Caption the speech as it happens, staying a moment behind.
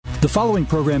The following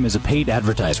program is a paid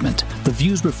advertisement. The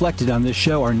views reflected on this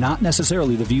show are not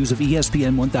necessarily the views of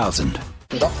ESPN 1000.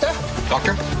 Doctor?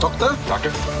 Doctor? Doctor? Doctor?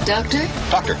 Doctor?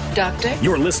 Doctor? Doctor?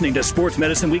 You're listening to Sports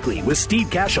Medicine Weekly with Steve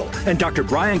Cashel and Dr.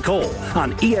 Brian Cole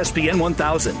on ESPN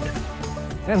 1000.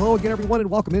 And hello again, everyone, and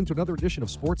welcome into another edition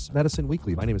of Sports Medicine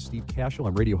Weekly. My name is Steve Cashel.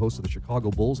 I'm radio host of the Chicago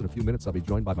Bulls. In a few minutes, I'll be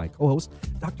joined by my co-host,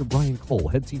 Dr. Brian Cole,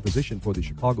 head team physician for the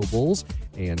Chicago Bulls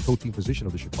and co-team physician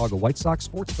of the Chicago White Sox,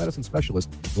 sports medicine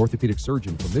specialist, and orthopedic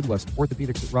surgeon for Midwest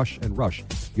Orthopedics at Rush and Rush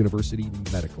University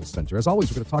Medical Center. As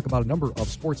always, we're going to talk about a number of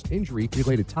sports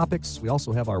injury-related topics. We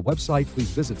also have our website.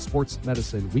 Please visit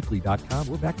sportsmedicineweekly.com.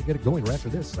 We're back to get it going right after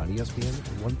this on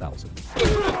ESPN 1000.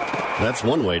 That's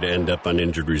one way to end up on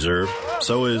injured reserve.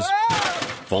 So is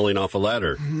falling off a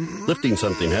ladder, lifting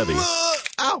something heavy.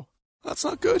 Ow! That's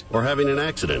not good. Or having an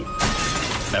accident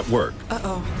at work.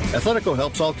 Uh-oh. Athletico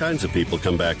helps all kinds of people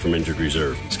come back from injured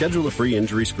reserve. Schedule a free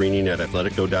injury screening at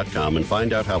athletico.com and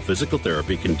find out how physical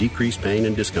therapy can decrease pain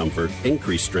and discomfort,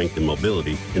 increase strength and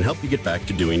mobility, and help you get back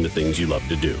to doing the things you love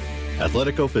to do.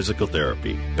 Athletico Physical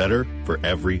Therapy. Better for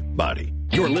everybody.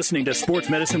 You're listening to Sports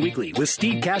Medicine Weekly with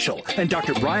Steve Cashel and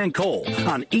Dr. Brian Cole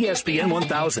on ESPN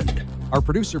 1000. Our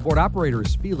producer, board operator,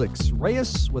 is Felix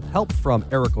Reyes, with help from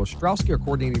Eric Ostrowski. Our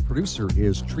coordinating producer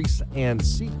is Teresa Ann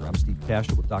Seeger. I'm Steve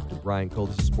Cashel with Dr. Brian Cole.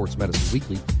 This is Sports Medicine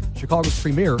Weekly, Chicago's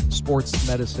premier sports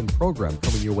medicine program,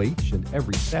 coming your way each and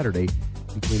every Saturday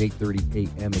between 8:30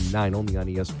 a.m. and 9, only on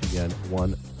ESPN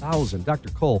 1000. Dr.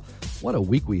 Cole, what a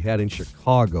week we had in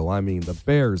Chicago. I mean, the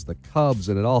Bears, the Cubs,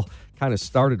 and it all kind of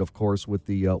started, of course, with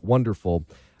the wonderful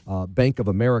Bank of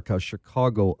America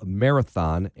Chicago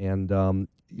Marathon. And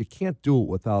you can't do it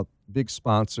without big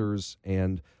sponsors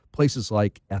and places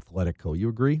like Athletico. You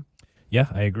agree? Yeah,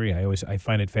 I agree. I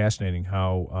find it fascinating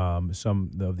how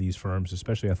some of these firms,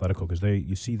 especially Athletico, because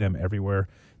you see them everywhere,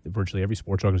 virtually every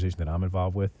sports organization that I'm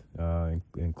involved with,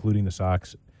 including the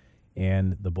Sox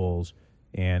and the Bulls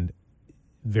and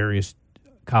various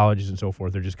colleges and so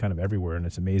forth. They're just kind of everywhere, and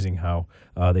it's amazing how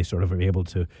they sort of are able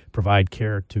to provide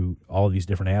care to all of these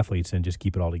different athletes and just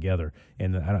keep it all together.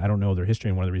 And I don't know their history,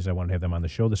 and one of the reasons I wanted to have them on the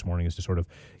show this morning is to sort of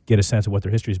get a sense of what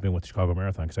their history has been with the Chicago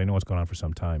Marathon, because I know it's gone on for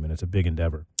some time, and it's a big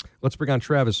endeavor. Let's bring on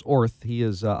Travis Orth. He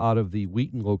is out of the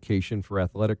Wheaton location for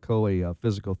Athletico, a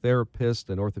physical therapist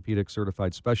and orthopedic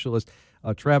certified specialist.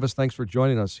 Travis, thanks for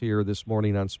joining us here this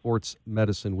morning on Sports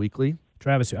Medicine Weekly.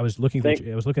 Travis, I was looking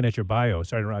at your bio.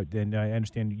 Sorry to interrupt, and I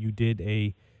understand you did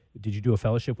you do a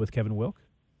fellowship with Kevin Wilk?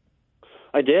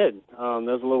 I did. That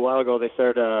was a little while ago. They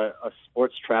started a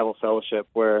sports travel fellowship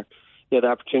where you had the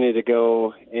opportunity to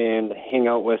go and hang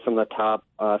out with some of the top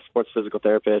sports physical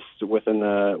therapists within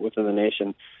the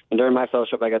nation. And during my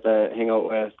fellowship, I got to hang out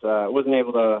with. Wasn't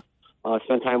able to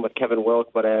spend time with Kevin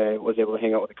Wilk, but I was able to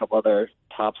hang out with a couple other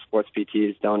top sports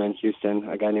PTs down in Houston.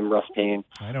 A guy named Russ Payne.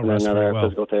 I know Russ another very well.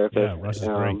 physical therapist. Yeah, Russ is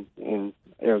great. In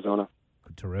Arizona.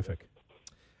 Terrific.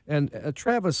 And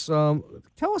Travis,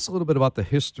 tell us a little bit about the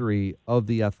history of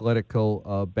the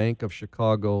Athletico Bank of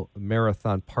Chicago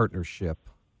Marathon partnership.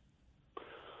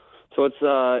 So it's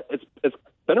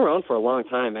been around for a long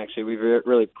time. Actually, we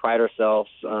really pride ourselves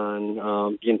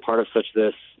on being part of such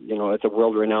this. It's a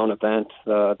world-renowned event,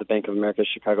 the Bank of America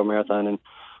Chicago Marathon,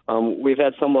 and we've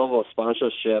had some level of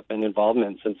sponsorship and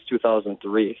involvement since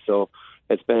 2003. So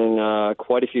it's been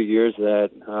quite a few years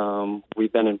that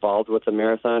we've been involved with the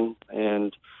marathon,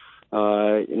 and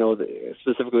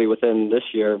specifically within this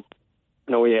year,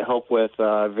 we help with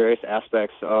various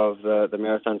aspects of the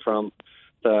marathon, from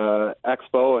the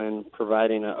expo and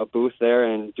providing a booth there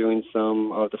and doing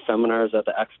some of the seminars at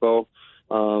the expo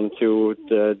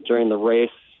during the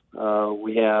race.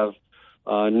 We have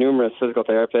numerous physical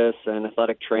therapists and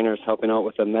athletic trainers helping out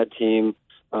with the med team,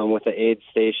 with the aid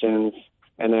stations.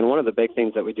 And then one of the big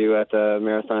things that we do at the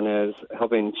marathon is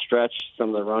helping stretch some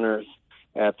of the runners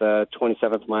at the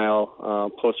 27th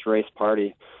mile post-race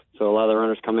party. So a lot of the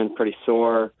runners come in pretty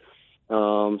sore.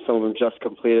 Some of them just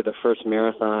completed the first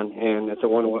marathon, and it's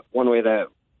one way that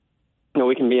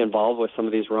we can be involved with some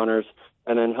of these runners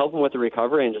and then help them with the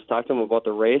recovery and just talk to them about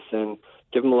the race and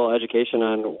give them a little education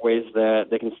on ways that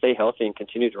they can stay healthy and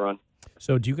continue to run.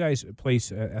 So do you guys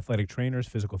place athletic trainers,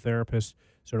 physical therapists?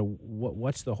 Sort of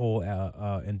what's the whole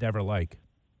endeavor like?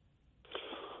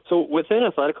 So within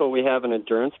Athletico, we have an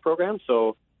endurance program.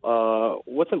 So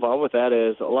what's involved with that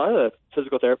is a lot of the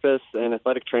physical therapists and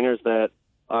athletic trainers that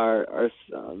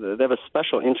they have a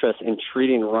special interest in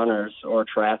treating runners or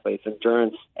triathletes,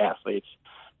 endurance athletes.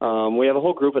 We have a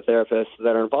whole group of therapists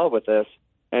that are involved with this,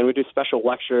 and we do special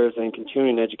lectures and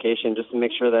continuing education just to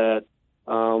make sure that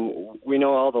we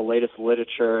know all the latest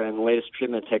literature and latest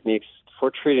treatment techniques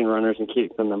for treating runners and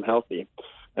keeping them healthy.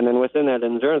 And then within that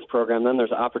endurance program, then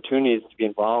there's opportunities to be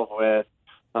involved with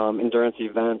endurance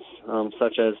events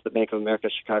such as the Bank of America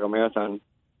Chicago Marathon.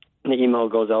 And the email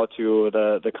goes out to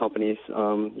the companies,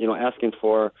 asking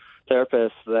for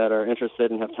therapists that are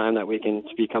interested and have time that weekend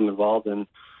to become involved in.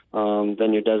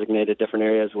 Then you're designated different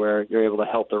areas where you're able to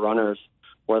help the runners,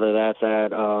 whether that's at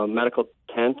medical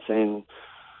tents and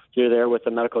you're there with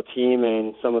the medical team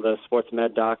and some of the sports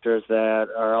med doctors that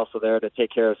are also there to take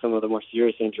care of some of the more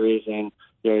serious injuries, and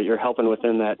you're helping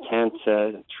within that tent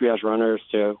to triage runners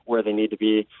to where they need to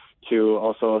be, to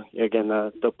also, again,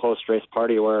 the post-race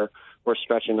party where we're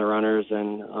stretching the runners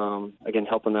and, again,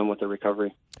 helping them with the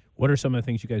recovery. What are some of the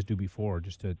things you guys do before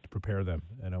just to prepare them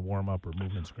in a warm-up or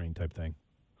movement screen type thing?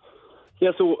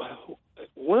 Yeah, so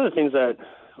one of the things that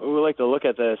we like to look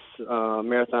at this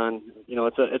marathon,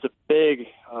 it's a big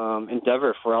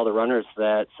endeavor for all the runners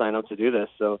that sign up to do this.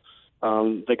 So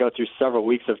they go through several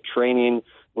weeks of training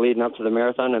leading up to the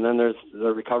marathon, and then there's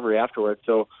the recovery afterwards.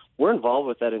 So we're involved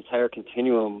with that entire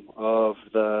continuum of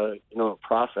the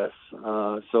process.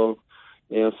 So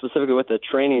specifically with the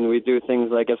training, we do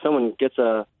things like if someone gets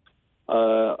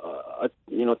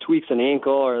tweaks an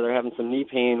ankle or they're having some knee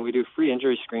pain, we do free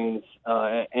injury screens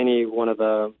at any one of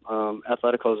the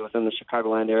athleticals within the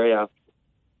Chicagoland area.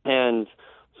 And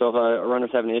so if a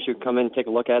runner's having an issue, come in, take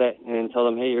a look at it, and tell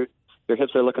them, hey, your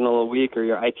hips are looking a little weak or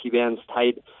your IT band's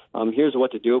tight. Here's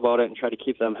what to do about it, and try to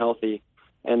keep them healthy.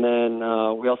 And then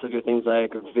we also do things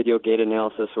like video gait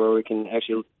analysis, where we can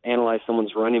actually analyze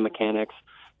someone's running mechanics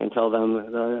and tell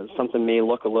them something may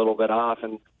look a little bit off,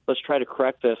 and let's try to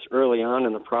correct this early on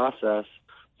in the process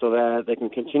so that they can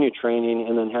continue training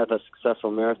and then have a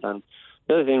successful marathon.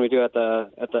 The other thing we do at the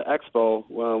expo,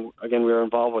 well, again, we were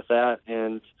involved with that,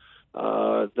 and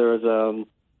there was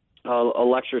a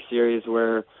lecture series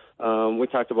where we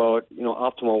talked about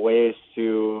optimal ways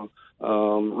to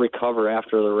recover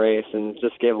after the race, and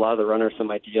just gave a lot of the runners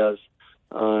some ideas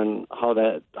on how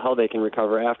they can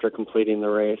recover after completing the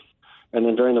race. And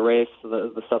then during the race,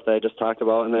 the stuff that I just talked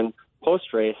about, and then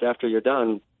post-race, after you're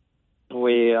done,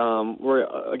 we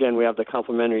have the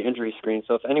complimentary injury screen.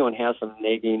 So if anyone has some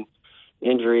nagging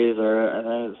injuries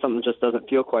or something just doesn't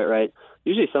feel quite right,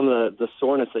 usually some of the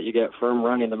soreness that you get from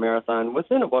running the marathon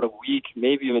within about a week,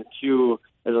 maybe even 2,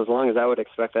 is as long as I would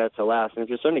expect that to last. And if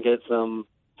you're starting to get some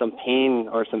pain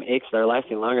or some aches that are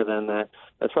lasting longer than that,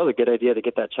 that's probably a good idea to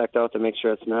get that checked out to make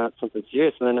sure it's not something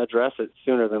serious, and then address it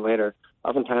sooner than later.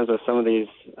 Oftentimes with some of these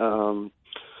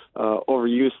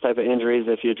overuse type of injuries,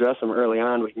 if you address them early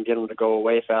on, we can get them to go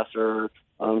away faster,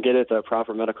 get it the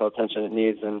proper medical attention it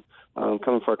needs, and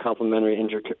coming for a complimentary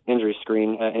injury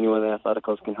screen at any one of the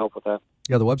athleticals can help with that.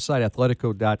 Yeah, the website,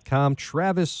 athletico.com.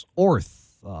 Travis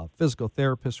Orth, physical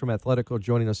therapist from Athletico,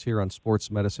 joining us here on Sports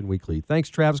Medicine Weekly. Thanks,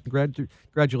 Travis.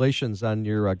 Congratulations on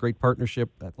your great partnership,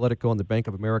 Athletico and the Bank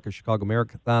of America Chicago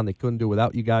Marathon. They couldn't do it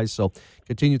without you guys, so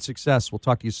continued success. We'll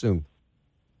talk to you soon.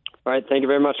 All right. Thank you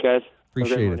very much, guys.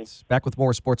 Appreciate it. Back with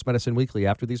more Sports Medicine Weekly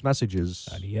after these messages.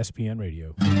 On ESPN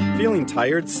Radio. Feeling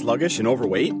tired, sluggish, and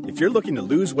overweight? If you're looking to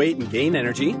lose weight and gain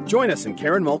energy, join us in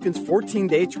Karen Malkin's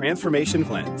 14-day transformation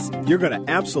cleanse. You're going to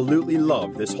absolutely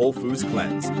love this Whole Foods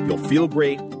cleanse. You'll feel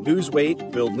great, lose weight,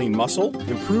 build lean muscle,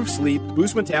 improve sleep,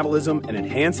 boost metabolism, and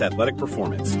enhance athletic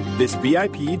performance. This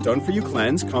VIP done-for-you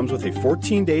cleanse comes with a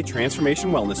 14-day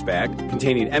transformation wellness bag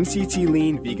containing MCT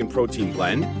Lean Vegan Protein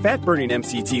Blend, fat-burning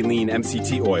MCT Lean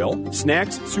MCT Oil,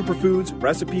 snacks, superfoods,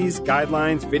 recipes,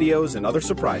 guidelines, videos, and other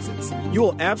surprises. You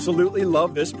will absolutely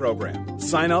love this program.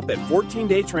 Sign up at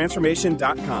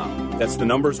 14daytransformation.com. That's the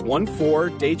numbers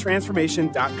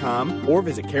 14daytransformation.com, or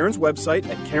visit Karen's website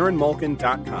at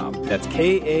karenmalkin.com. That's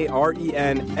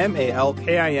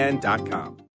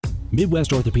KarenMalkin.com.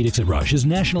 Midwest Orthopedics at Rush is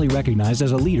nationally recognized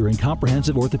as a leader in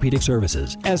comprehensive orthopedic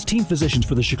services. As team physicians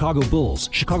for the Chicago Bulls,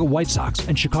 Chicago White Sox,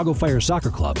 and Chicago Fire Soccer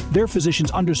Club, their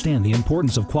physicians understand the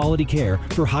importance of quality care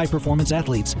for high-performance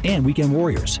athletes and weekend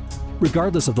warriors.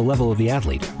 Regardless of the level of the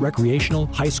athlete, recreational,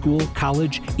 high school,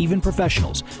 college, even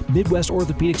professionals, Midwest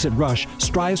Orthopedics at Rush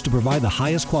strives to provide the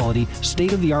highest quality,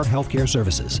 state-of-the-art healthcare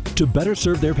services. To better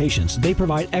serve their patients, they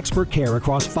provide expert care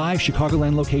across 5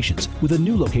 Chicagoland locations, with a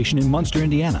new location in Munster,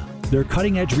 Indiana. Their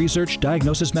cutting-edge research,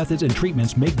 diagnosis methods, and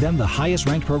treatments make them the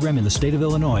highest-ranked program in the state of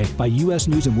Illinois by U.S.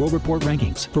 News & World Report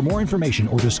rankings. For more information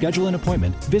or to schedule an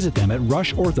appointment, visit them at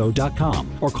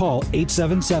rushortho.com or call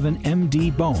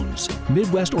 877-MD-BONES.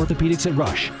 Midwest Orthopedics at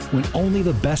Rush, when only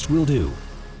the best will do.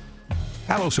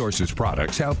 Allosource's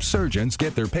products help surgeons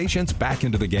get their patients back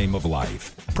into the game of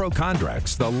life.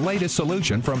 Prochondrex, the latest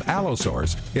solution from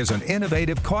Allosource, is an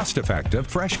innovative, cost-effective,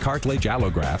 fresh cartilage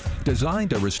allograft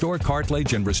designed to restore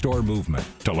cartilage and restore movement.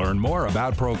 To learn more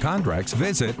about Prochondrex,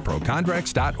 visit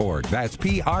prochondrex.org. That's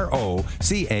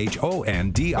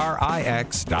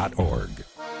PROCHONDRIX.org.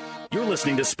 You're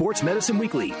listening to Sports Medicine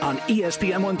Weekly on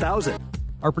ESPN 1000.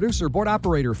 Our producer, board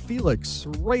operator, Felix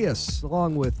Reyes,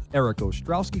 along with Eric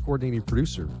Ostrowski, coordinating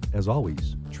producer, as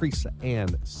always, Teresa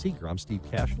Ann Seeger. I'm Steve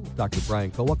Cashel, Dr. Brian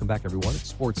Coe. Welcome back, everyone. It's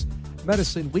Sports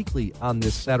Medicine Weekly on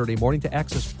this Saturday morning. To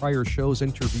access prior shows,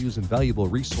 interviews, and valuable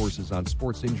resources on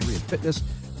sports injury and fitness,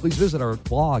 please visit our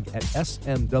blog at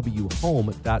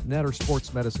smwhome.net or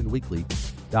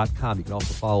sportsmedicineweekly.com. You can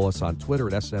also follow us on Twitter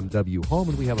at smwhome,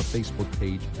 and we have a Facebook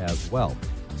page as well.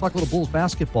 Talk a little Bulls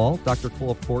basketball. Dr. Cole,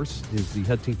 of course, is the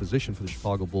head team physician for the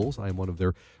Chicago Bulls. I am one of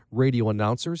their radio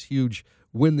announcers. Huge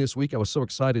win this week. I was so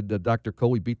excited that Dr.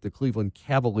 Cole, we beat the Cleveland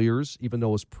Cavaliers, even though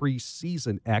it was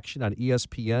preseason action on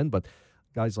ESPN. But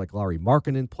guys like Lauri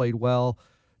Markkanen played well.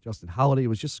 Justin Holiday, it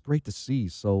was just great to see.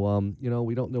 So,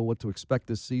 we don't know what to expect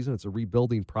this season. It's a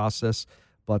rebuilding process.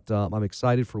 But I'm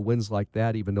excited for wins like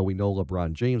that, even though we know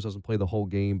LeBron James doesn't play the whole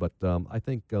game. But I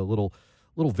think little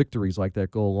victories like that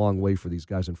go a long way for these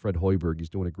guys. And Fred Hoiberg, he's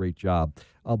doing a great job.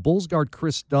 Bulls guard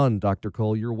Chris Dunn, Dr.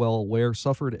 Cole, you're well aware,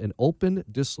 suffered an open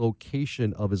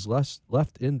dislocation of his left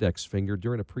index finger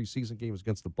during a preseason game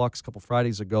against the Bucks a couple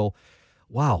Fridays ago.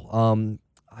 Wow.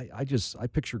 I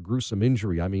picture gruesome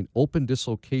injury. I mean, open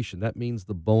dislocation. That means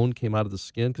the bone came out of the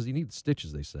skin because he needed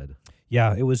stitches, they said.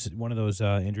 Yeah, it was one of those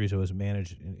injuries that was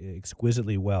managed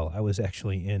exquisitely well. I was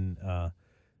actually in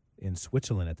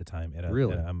Switzerland at the time.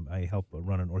 Really? I help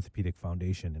run an orthopedic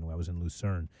foundation, and I was in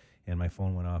Lucerne, and my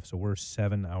phone went off. So we're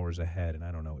 7 hours ahead, and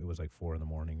I don't know, it was like 4 in the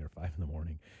morning or 5 in the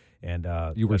morning. And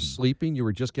you were sleeping? You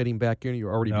were just getting back in? You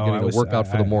were already beginning to work out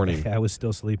for the morning? I was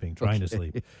still sleeping, trying to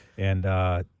sleep.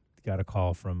 And got a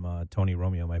call from Tony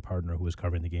Romeo, my partner, who was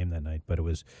covering the game that night. But it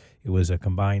was a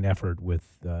combined effort with.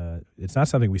 It's not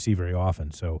something we see very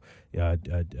often. So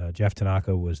Jeff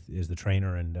Tanaka is the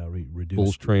trainer and reduced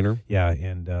Bulls trainer. Yeah,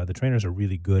 and the trainers are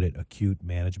really good at acute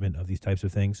management of these types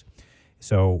of things.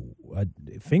 So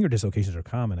finger dislocations are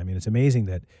common. I mean, it's amazing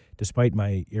that despite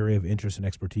my area of interest and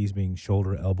expertise being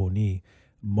shoulder, elbow, knee,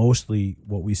 mostly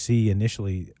what we see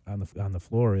initially on the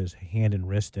floor is hand and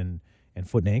wrist and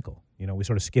foot and ankle. We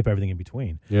sort of skip everything in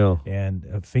between. Yeah.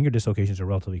 And finger dislocations are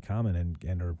relatively common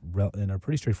and are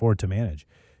pretty straightforward to manage.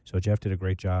 So Jeff did a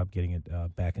great job getting it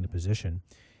back into position.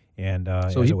 And so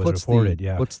as he it was reported,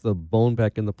 puts the bone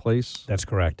back into place? That's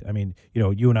correct. I mean,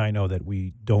 you and I know that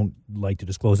we don't like to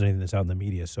disclose anything that's out in the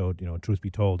media. So, truth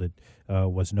be told, it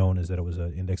was known as that it was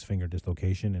an index finger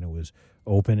dislocation, and it was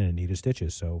open and it needed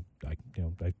stitches. So I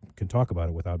can talk about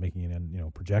it without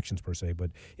making projections per se. But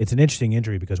it's an interesting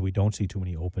injury because we don't see too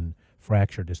many open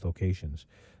fracture dislocations.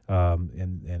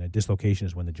 And a dislocation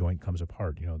is when the joint comes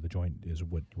apart. The joint is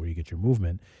where you get your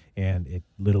movement, and it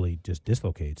literally just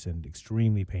dislocates and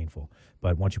extremely painful.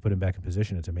 But once you put it back in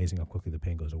position, it's amazing how quickly the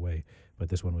pain goes away. But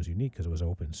this one was unique because it was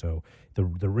open. So the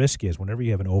risk is whenever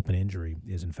you have an open injury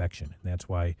is infection. And that's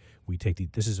why we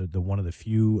take this is one of the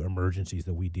few emergencies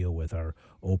that we deal with are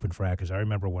open fractures. I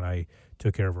remember when I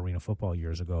took care of arena football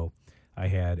years ago, I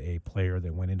had a player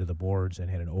that went into the boards and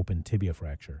had an open tibia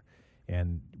fracture.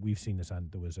 And we've seen this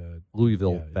there was a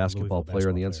Louisville basketball player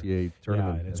in the NCAA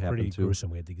tournament. Yeah, and it's pretty gruesome.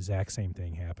 We had the exact same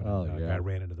thing happen. Guy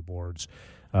ran into the boards,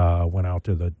 went out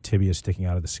to the tibia sticking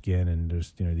out of the skin, and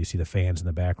there's you see the fans in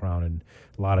the background and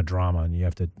a lot of drama, and you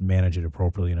have to manage it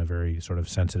appropriately in a very sort of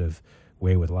sensitive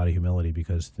way with a lot of humility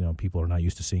because people are not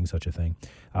used to seeing such a thing.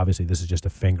 Obviously, this is just a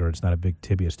finger; it's not a big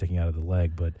tibia sticking out of the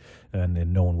leg, but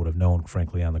and no one would have known,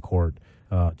 frankly, on the court.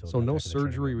 So no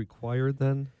surgery required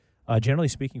then? Generally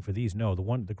speaking, for these, no.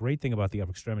 The great thing about the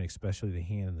upper extremity, especially the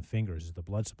hand and the fingers, is the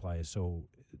blood supply is so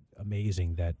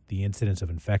amazing that the incidence of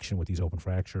infection with these open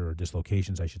fracture or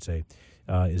dislocations, I should say,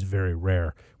 is very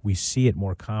rare. We see it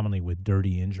more commonly with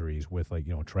dirty injuries, with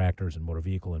tractors and motor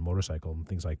vehicle and motorcycle and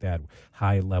things like that.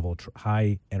 High level,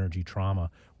 high energy trauma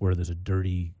where there's a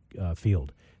dirty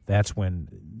field. That's when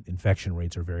infection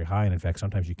rates are very high, and in fact,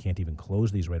 sometimes you can't even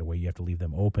close these right away. You have to leave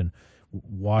them open,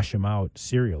 wash them out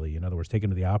serially. In other words, take them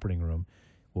to the operating room,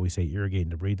 what we say irrigate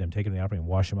and debride them, take them to the operating room,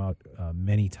 wash them out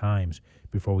many times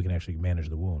before we can actually manage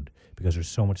the wound because there's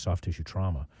so much soft tissue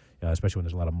trauma, especially when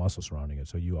there's a lot of muscle surrounding it.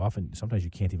 So sometimes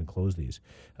you can't even close these.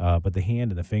 But the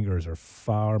hand and the fingers are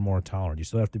far more tolerant. You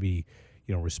still have to be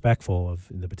respectful of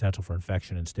the potential for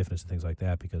infection and stiffness and things like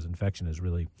that because infection has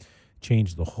really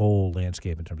changed the whole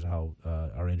landscape in terms of how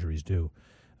our injuries do.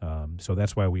 So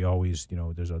that's why we always,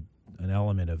 there's an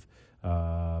element of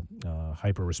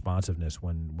hyper responsiveness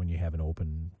when you have an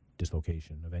open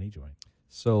dislocation of any joint.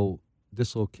 So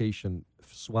dislocation,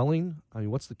 swelling. I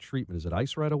mean, what's the treatment? Is it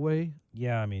ice right away?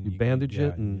 Yeah, I mean, you bandage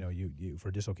it, and you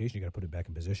for dislocation, you got to put it back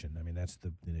in position. I mean, that's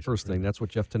the initial first thing. treatment. That's what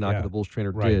Jeff Tanaka, the Bulls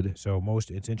trainer, right. did. So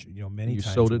many you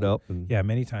times sewed it up, and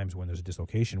many times when there's a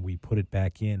dislocation, we put it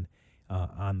back in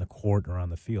on the court or on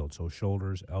the field. So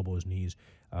shoulders, elbows, knees.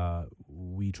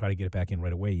 We try to get it back in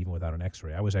right away, even without an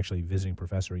X-ray. I was actually visiting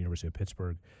professor at University of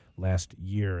Pittsburgh last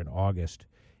year in August.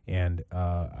 And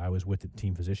I was with the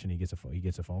team physician. He gets a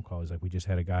phone call. He's like, we just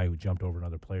had a guy who jumped over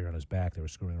another player on his back. They were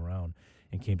screwing around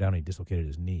and came down and he dislocated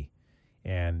his knee.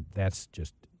 And that's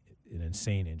just an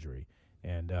insane injury.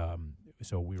 And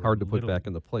so we were hard to put back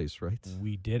into place, right?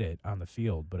 We did it on the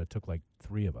field, but it took like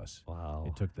 3 of us. Wow.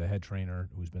 It took the head trainer,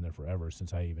 who's been there forever,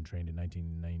 since I even trained in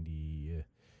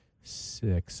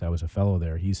 1996. I was a fellow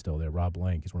there. He's still there. Rob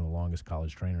Blank. He's one of the longest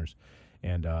college trainers.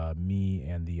 And me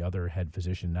and the other head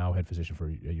physician for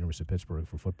University of Pittsburgh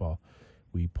for football,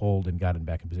 we pulled and got him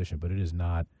back in position. But it is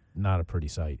not a pretty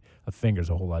sight. A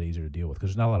finger's a whole lot easier to deal with because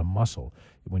there's not a lot of muscle.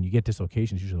 When you get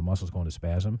dislocations, usually the muscle's going to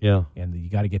spasm. Yeah. And you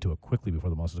got to get to it quickly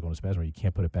before the muscle's going to spasm, or you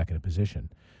can't put it back in a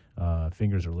position.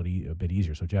 Fingers are a bit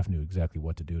easier. So Jeff knew exactly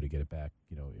what to do to get it back,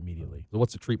 immediately. So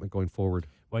what's the treatment going forward?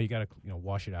 Well, you got to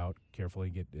wash it out carefully,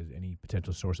 get any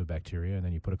potential source of bacteria, and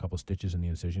then you put a couple stitches in the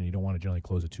incision. You don't want to generally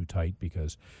close it too tight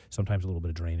because sometimes a little bit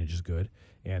of drainage is good.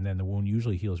 And then the wound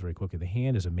usually heals very quickly. The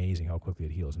hand is amazing how quickly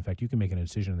it heals. In fact, you can make an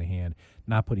incision in the hand,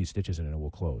 not put any stitches in it, and it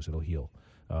will close. It'll heal.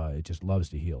 It just loves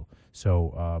to heal.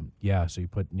 So, so you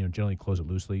put, generally close it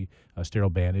loosely, sterile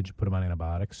bandage, put them on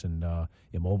antibiotics, and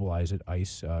immobilize it.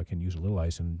 Ice, can use a little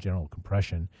ice and general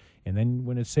compression. And then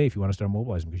when it's safe, you want to start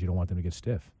mobilizing because you don't want them to get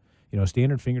stiff.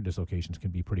 Standard finger dislocations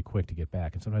can be pretty quick to get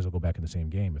back, and sometimes they'll go back in the same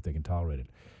game if they can tolerate it.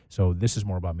 So this is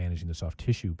more about managing the soft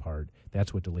tissue part.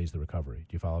 That's what delays the recovery.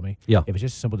 Do you follow me? Yeah. If it's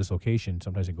just a simple dislocation,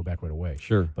 sometimes they can go back right away.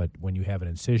 Sure. But when you have an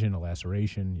incision, a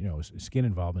laceration, skin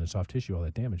involvement, and soft tissue, all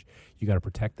that damage, you got to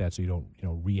protect that so you don't,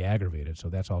 re-aggravate it. So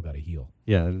that's all got to heal.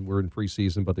 Yeah, and we're in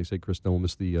preseason, but they say Chris Dunn will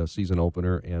miss the season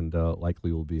opener, and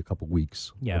likely will be a couple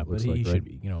weeks. Yeah, but he should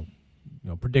be,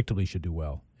 predictably should do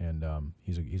well, and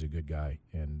he's a good guy,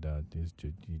 and he's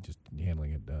just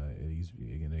handling it. He's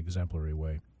in an exemplary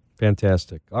way.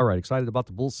 Fantastic. All right, excited about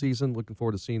the Bulls season. Looking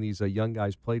forward to seeing these young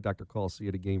guys play. Dr. Cole, see you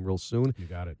at a game real soon. You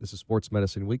got it. This is Sports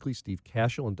Medicine Weekly. Steve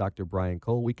Cashel and Dr. Brian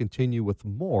Cole. We continue with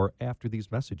more after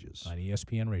these messages. On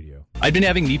ESPN Radio. I'd been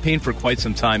having knee pain for quite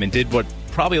some time and did what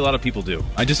probably a lot of people do.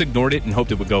 I just ignored it and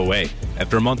hoped it would go away.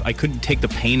 After a month, I couldn't take the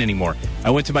pain anymore.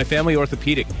 I went to my family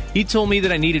orthopedic. He told me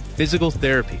that I needed physical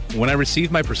therapy. When I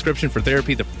received my prescription for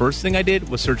therapy, the first thing I did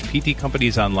was search PT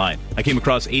companies online. I came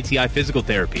across ATI Physical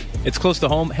Therapy. It's close to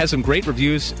home, has some great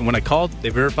reviews, and when I called, they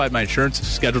verified my insurance,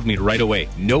 scheduled me right away.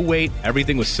 No wait,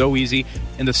 everything was so easy,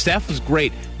 and the staff was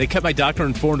great. They kept my doctor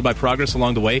informed of my progress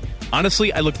along the way.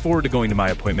 Honestly, I look forward to going to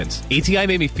my appointments. ATI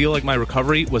made me feel like my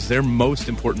recovery was their most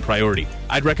important priority.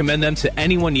 I'd recommend them to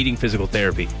anyone needing physical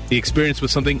therapy. The experience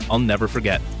was something I'll never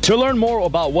forget. To learn more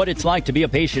about what it's like to be a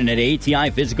patient at ATI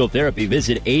Physical Therapy,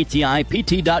 visit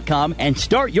ATIPT.com and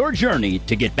start your journey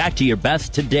to get back to your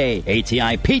best today.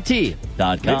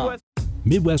 ATIPT.com.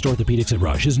 Midwest Orthopedics at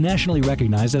Rush is nationally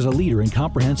recognized as a leader in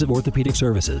comprehensive orthopedic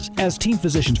services. As team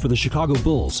physicians for the Chicago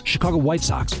Bulls, Chicago White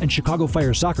Sox, and Chicago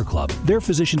Fire Soccer Club, their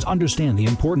physicians understand the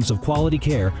importance of quality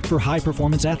care for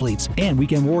high-performance athletes and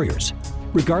weekend warriors.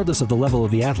 Regardless of the level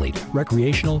of the athlete,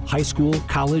 recreational, high school,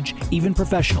 college, even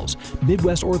professionals,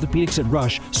 Midwest Orthopedics at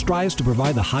Rush strives to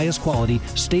provide the highest quality,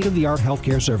 state-of-the-art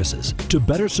healthcare services. To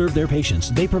better serve their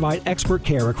patients, they provide expert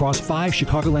care across 5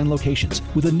 Chicagoland locations,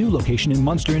 with a new location in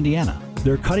Munster, Indiana.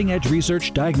 Their cutting-edge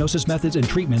research, diagnosis methods, and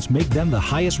treatments make them the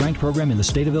highest-ranked program in the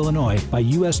state of Illinois by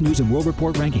U.S. News & World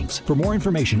Report rankings. For more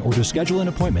information or to schedule an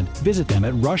appointment, visit them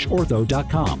at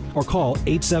rushortho.com or call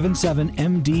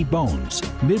 877-MD-BONES.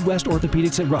 Midwest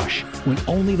Orthopedics at Rush, when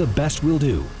only the best will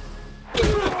do.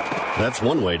 That's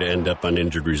one way to end up on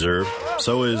injured reserve.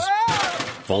 So is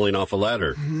falling off a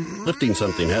ladder, lifting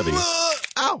something heavy.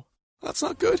 Ow! That's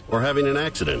not good. Or having an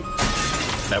accident.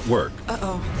 At work.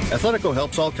 Athletico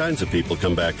helps all kinds of people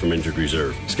come back from injured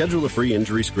reserve. Schedule a free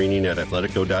injury screening at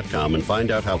athletico.com and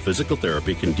find out how physical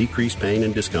therapy can decrease pain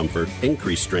and discomfort,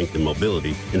 increase strength and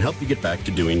mobility, and help you get back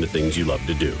to doing the things you love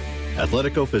to do.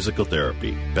 Athletico Physical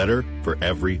Therapy. Better for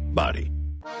everybody.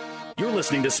 You're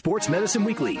listening to Sports Medicine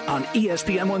Weekly on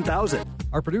ESPN 1000.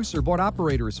 Our producer, board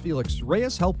operator is Felix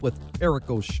Reyes. Help with Eric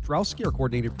Ostrowski. Our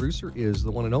coordinating producer is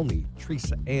the one and only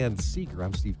Teresa Ann Seeger.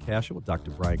 I'm Steve Cashel with Dr.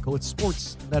 Brian Cole. It's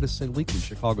Sports Medicine Weekly,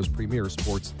 Chicago's premier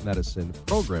sports medicine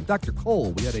program. Dr.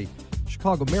 Cole, we had a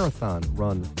Chicago Marathon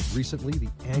run recently, the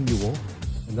annual.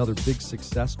 Another big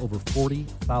success, over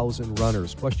 40,000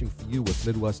 runners. Question for you with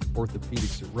Midwest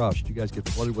Orthopedics at Rush. Do you guys get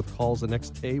flooded with calls the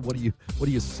next day? What do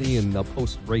you see in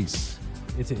post-race?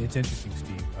 It's interesting,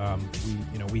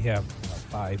 Steve. We have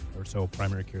 5 or so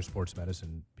primary care sports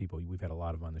medicine people. We've had a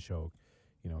lot of them on the show.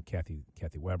 Kathy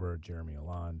Weber, Jeremy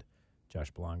Alland,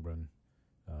 Josh Blongbrun,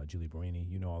 Julie Barini.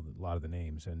 A lot of the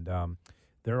names. And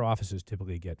their offices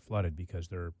typically get flooded because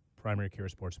they're primary care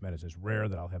sports medicine. It's rare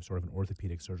that I'll have sort of an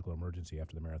orthopedic surgical emergency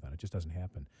after the marathon. It just doesn't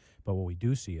happen. But what we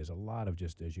do see is a lot of,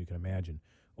 just as you can imagine,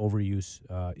 overuse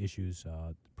issues,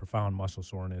 profound muscle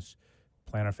soreness,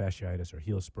 plantar fasciitis or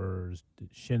heel spurs,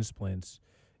 shin splints,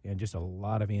 and just a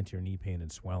lot of anterior knee pain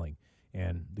and swelling.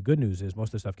 And the good news is most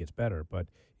of the stuff gets better, but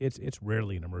it's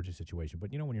rarely an emergency situation. But,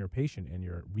 when you're a patient and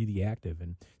you're really active,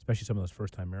 and especially some of those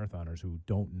first-time marathoners who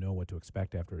don't know what to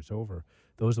expect after it's over,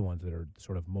 those are the ones that are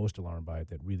sort of most alarmed by it,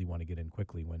 that really want to get in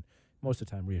quickly, when most of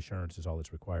the time reassurance is all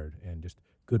that's required and just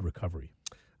good recovery.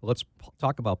 Let's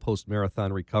talk about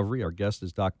post-marathon recovery. Our guest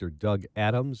is Dr. Doug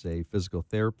Adams, a physical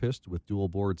therapist with dual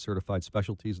board-certified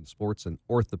specialties in sports and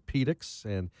orthopedics,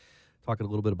 and talking a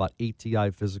little bit about ATI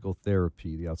Physical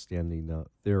Therapy, the outstanding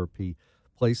therapy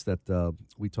place that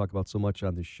we talk about so much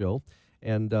on this show.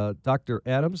 And Dr.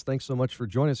 Adams, thanks so much for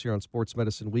joining us here on Sports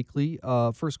Medicine Weekly.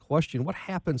 First question, what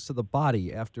happens to the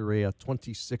body after a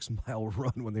 26-mile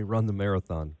run when they run the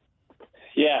marathon?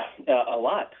 Yeah, a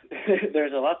lot.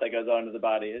 There's a lot that goes on to the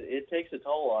body. It takes a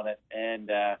toll on it,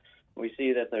 and we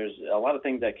see that there's a lot of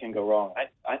things that can go wrong.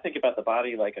 I think about the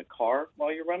body like a car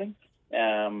while you're running.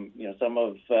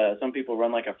 Some people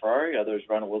run like a Ferrari, others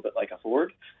run a little bit like a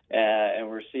Ford, and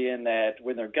we're seeing that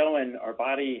when they're going, our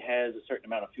body has a certain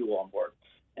amount of fuel on board,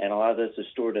 and a lot of this is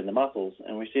stored in the muscles.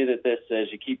 And we see that this, as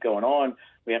you keep going on,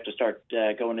 we have to start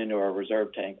going into our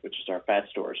reserve tank, which is our fat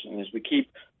stores. And as we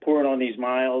keep pouring on these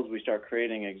miles, we start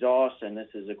creating exhaust, and this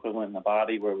is equivalent in the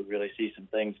body where we really see some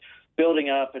things building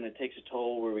up, and it takes a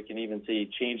toll where we can even see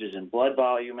changes in blood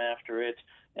volume after it.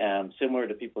 Similar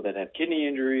to people that have kidney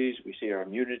injuries, we see our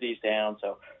immunity's down.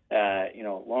 So,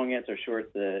 long answer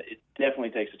short, it definitely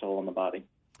takes a toll on the body.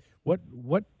 What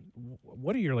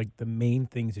are your the main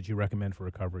things that you recommend for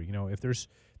recovery? If this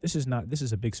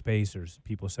is a big space. There's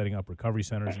people setting up recovery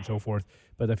centers and so forth.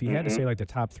 But if you had to say the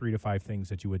top 3 to 5 things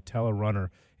that you would tell a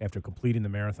runner after completing the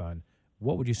marathon,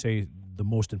 what would you say the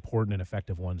most important and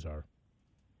effective ones are?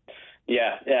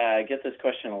 Yeah, I get this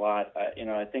question a lot.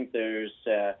 I think there's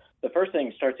the first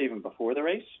thing starts even before the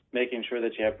race, making sure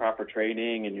that you have proper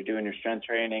training and you're doing your strength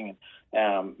training,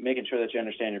 and making sure that you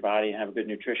understand your body and have a good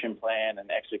nutrition plan and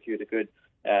execute a good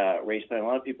race plan. A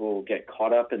lot of people get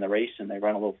caught up in the race and they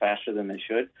run a little faster than they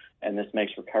should, and this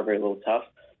makes recovery a little tough.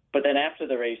 But then after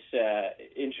the race,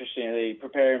 interestingly,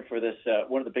 preparing for this,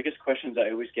 one of the biggest questions I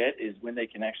always get is when they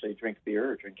can actually drink beer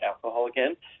or drink alcohol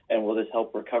again, and will this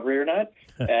help recovery or not?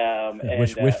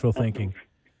 Wishful thinking.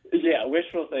 Yeah,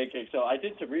 wishful thinking. So I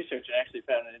did some research and actually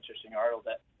found an interesting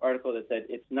article that said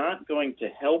it's not going to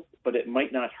help, but it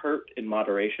might not hurt in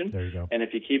moderation. There you go. And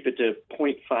if you keep it to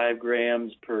 0.5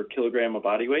 grams per kilogram of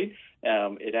body weight,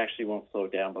 it actually won't slow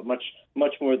it down. But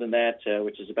much more than that,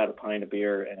 which is about a pint of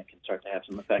beer, and it can start to have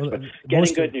some effects. But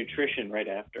getting good nutrition right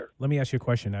after. Let me ask you a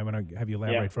question. I'm going to have you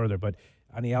elaborate further. But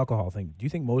on the alcohol thing, do you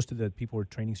think most of the people who are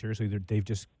training seriously, they've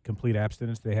just complete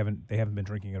abstinence? They haven't been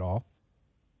drinking at all?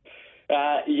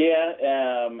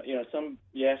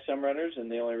 Some runners, and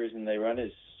the only reason they run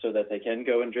is so that they can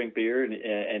go and drink beer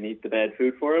and eat the bad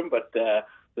food for them. But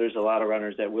there's a lot of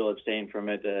runners that will abstain from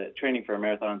it. Training for a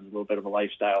marathon is a little bit of a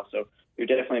lifestyle, so you're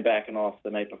definitely backing off the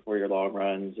night before your long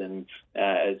runs, and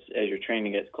as your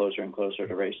training gets closer and closer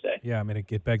to race day. Yeah, I mean,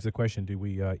 it begs the question: do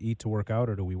we eat to work out,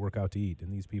 or do we work out to eat?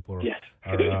 And these people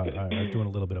are doing a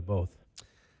little bit of both.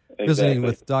 Exactly. Visiting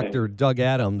with Dr. Doug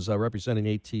Adams, representing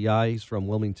ATI. He's from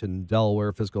Wilmington,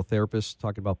 Delaware, physical therapist,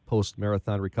 talking about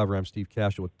post-marathon recovery. I'm Steve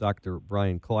Cashel with Dr.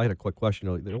 Brian Cole. I had a quick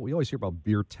question. We always hear about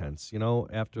beer tents,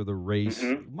 after the race.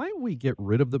 Might we get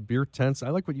rid of the beer tents? I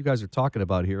like what you guys are talking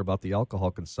about here, about the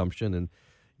alcohol consumption, and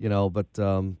but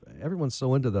everyone's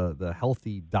so into the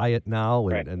healthy diet now,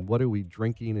 and what are we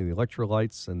drinking, and the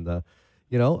electrolytes, and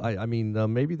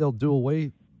maybe they'll do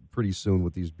away pretty soon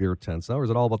with these beer tents. Or is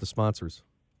it all about the sponsors?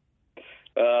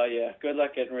 Good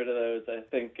luck getting rid of those. I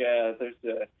think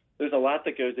there's a lot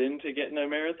that goes into getting a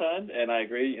marathon, and I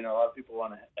agree. A lot of people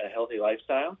want a healthy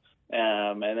lifestyle,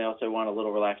 and they also want a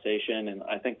little relaxation. And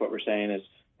I think what we're saying is,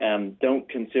 don't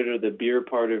consider the beer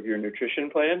part of your nutrition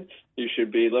plan. You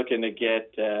should be looking to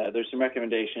get, there's some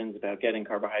recommendations about getting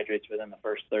carbohydrates within the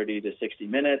first 30 to 60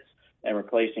 minutes and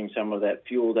replacing some of that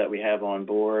fuel that we have on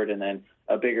board, and then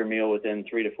a bigger meal within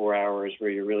 3 to 4 hours where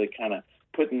you're really kind of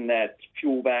putting that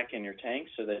fuel back in your tank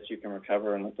so that you can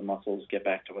recover and let the muscles get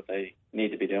back to what they need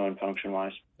to be doing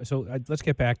function-wise. So let's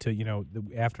get back to,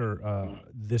 after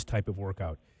this type of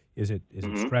workout. Is it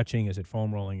stretching? Is it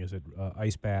foam rolling? Is it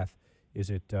ice bath? Is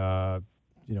it, I'm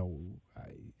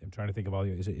trying to think of all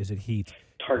the, is it heat?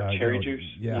 Tart cherry juice?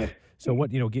 Yeah. So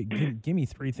what, give me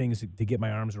 3 things to get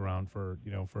my arms around for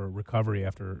recovery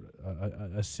after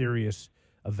a serious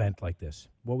event like this.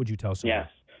 What would you tell someone? Yes.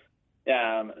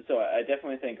 So I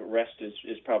definitely think rest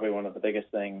is probably one of the biggest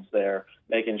things there,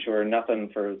 making sure nothing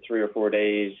for 3 or 4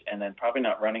 days, and then probably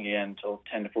not running again until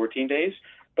 10 to 14 days.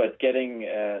 But getting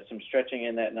some stretching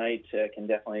in that night can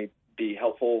definitely be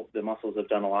helpful. The muscles have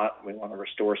done a lot. We want to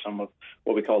restore some of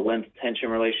what we call length-tension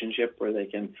relationship, where they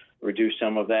can reduce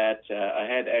some of that. I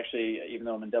had actually, even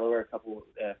though I'm in Delaware, a couple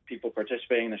people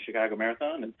participating in the Chicago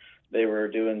Marathon, and they were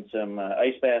doing some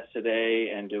ice baths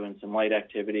today and doing some light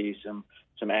activities, some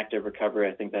active recovery.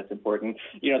 I think that's important.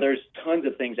 There's tons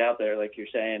of things out there, like you're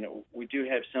saying. We do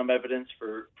have some evidence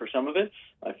for some of it.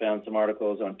 I found some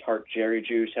articles on tart cherry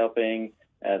juice helping.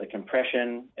 The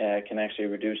compression can actually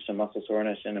reduce some muscle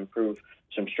soreness and improve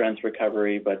some strength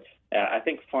recovery. But I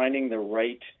think finding the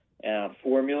right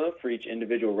formula for each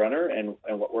individual runner and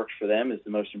what works for them is the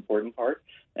most important part,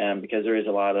 because there is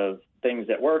a lot of things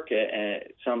that work,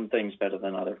 some things better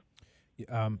than others.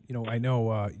 I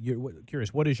know you're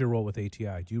curious. What is your role with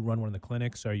ATI? Do you run one of the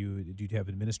clinics? Do you have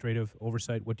administrative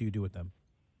oversight? What do you do with them?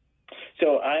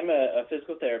 So I'm a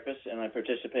physical therapist, and I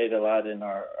participate a lot in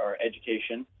our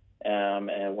education.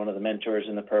 And one of the mentors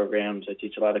in the programs, I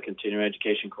teach a lot of continuing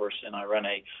education course, and I run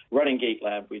a running gait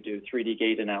lab. We do 3D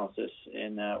gait analysis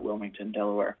in Wilmington,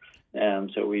 Delaware.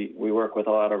 So we work with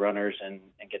a lot of runners and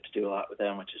get to do a lot with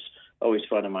them, which is always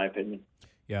fun in my opinion.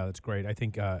 Yeah, that's great. I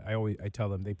think I tell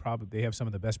them they have some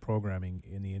of the best programming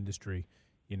in the industry,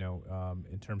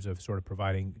 in terms of sort of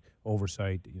providing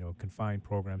oversight, confined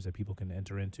programs that people can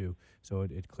enter into. So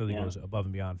it clearly goes above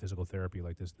and beyond physical therapy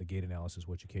like this, the gait analysis,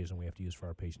 which occasionally we have to use for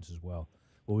our patients as well.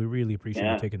 Well, we really appreciate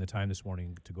you taking the time this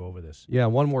morning to go over this. Yeah,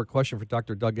 one more question for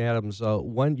Dr. Doug Adams.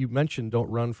 When you mentioned don't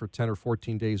run for 10 or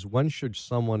 14 days, when should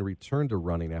someone return to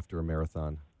running after a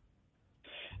marathon?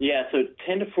 Yeah, so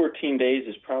 10 to 14 days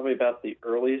is probably about the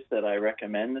earliest that I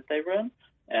recommend that they run.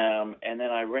 And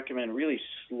then I recommend really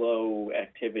slow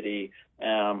activity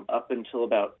up until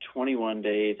about 21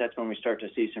 days. That's when we start to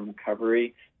see some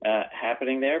recovery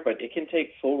happening there. But it can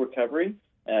take full recovery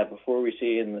before we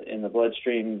see in the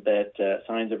bloodstream that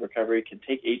signs of recovery can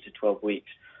take 8 to 12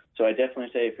 weeks. So I definitely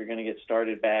say if you're going to get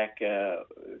started back,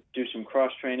 do some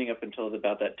cross-training up until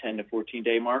about that 10 to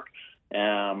 14-day mark.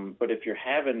 But if you're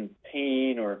having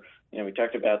pain or, we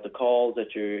talked about the calls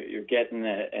that you're getting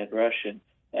at Rush, and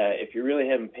if you're really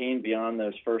having pain beyond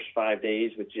those first 5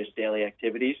 days with just daily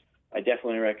activities, I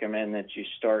definitely recommend that you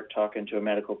start talking to a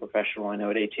medical professional. I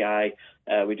know at ATI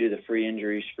we do the free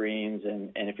injury screens,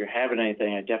 and if you're having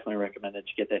anything, I definitely recommend that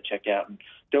you get that checked out. And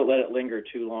don't let it linger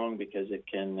too long because it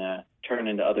can turn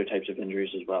into other types of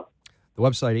injuries as well. The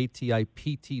website,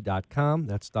 atipt.com.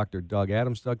 That's Dr. Doug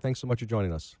Adams. Doug, thanks so much for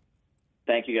joining us.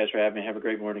 Thank you guys for having me. Have a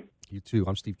great morning. You too.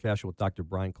 I'm Steve Cashel with Dr.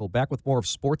 Brian Cole. Back with more of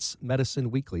Sports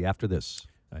Medicine Weekly after this.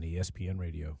 On ESPN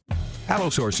Radio.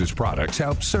 Allosource's products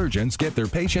help surgeons get their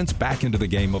patients back into the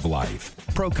game of life.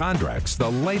 Prochondrex,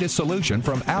 the latest solution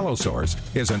from Allosource,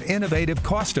 is an innovative,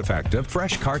 cost-effective,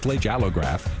 fresh cartilage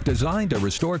allograft designed to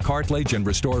restore cartilage and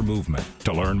restore movement.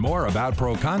 To learn more about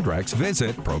Prochondrex,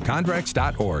 visit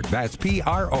prochondrex.org. That's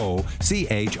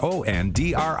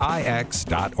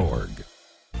prochondrix.org.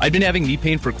 I'd been having knee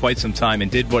pain for quite some time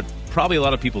and did what probably a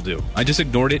lot of people do. I just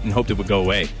ignored it and hoped it would go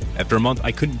away. After a month,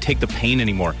 I couldn't take the pain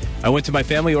anymore. I went to my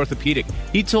family orthopedic.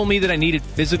 He told me that I needed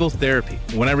physical therapy.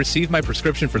 When I received my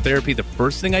prescription for therapy, the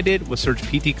first thing I did was search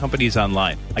PT companies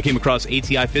online. I came across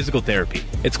ATI Physical Therapy.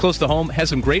 It's close to home, has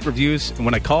some great reviews, and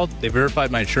when I called, they verified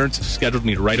my insurance, scheduled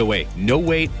me right away. No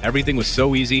wait, everything was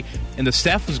so easy, and the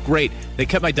staff was great. They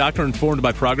kept my doctor informed of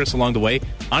my progress along the way.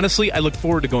 Honestly, I look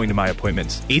forward to going to my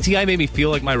appointments. ATI made me feel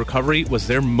like my recovery was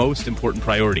their most important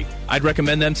priority. I'd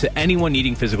recommend them to anyone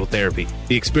needing physical therapy.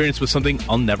 The experience was something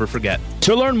I'll never forget.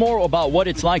 To learn more about what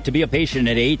it's like to be a patient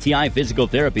at ATI Physical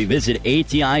Therapy, visit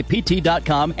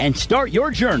atipt.com and start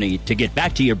your journey to get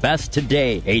back to your best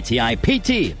today.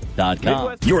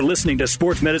 atipt.com. You're listening to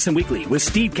Sports Medicine Weekly with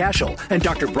Steve Cashel and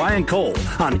Dr. Brian Cole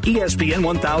on ESPN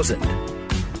 1000.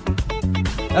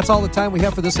 That's all the time we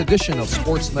have for this edition of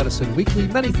Sports Medicine Weekly.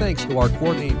 Many thanks to our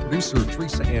coordinating producer,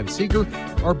 Teresa Ann Seeger,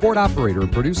 our board operator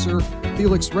and producer,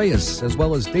 Felix Reyes, as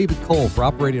well as David Cole for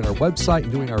operating our website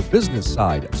and doing our business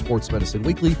side of Sports Medicine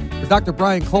Weekly. For Dr.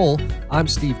 Brian Cole, I'm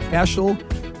Steve Cashel.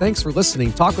 Thanks for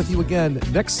listening. Talk with you again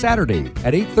next Saturday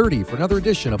at 8:30 for another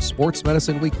edition of Sports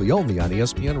Medicine Weekly, only on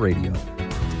ESPN Radio.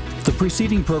 The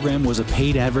preceding program was a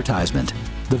paid advertisement.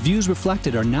 The views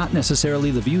reflected are not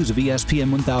necessarily the views of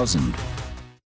ESPN 1000.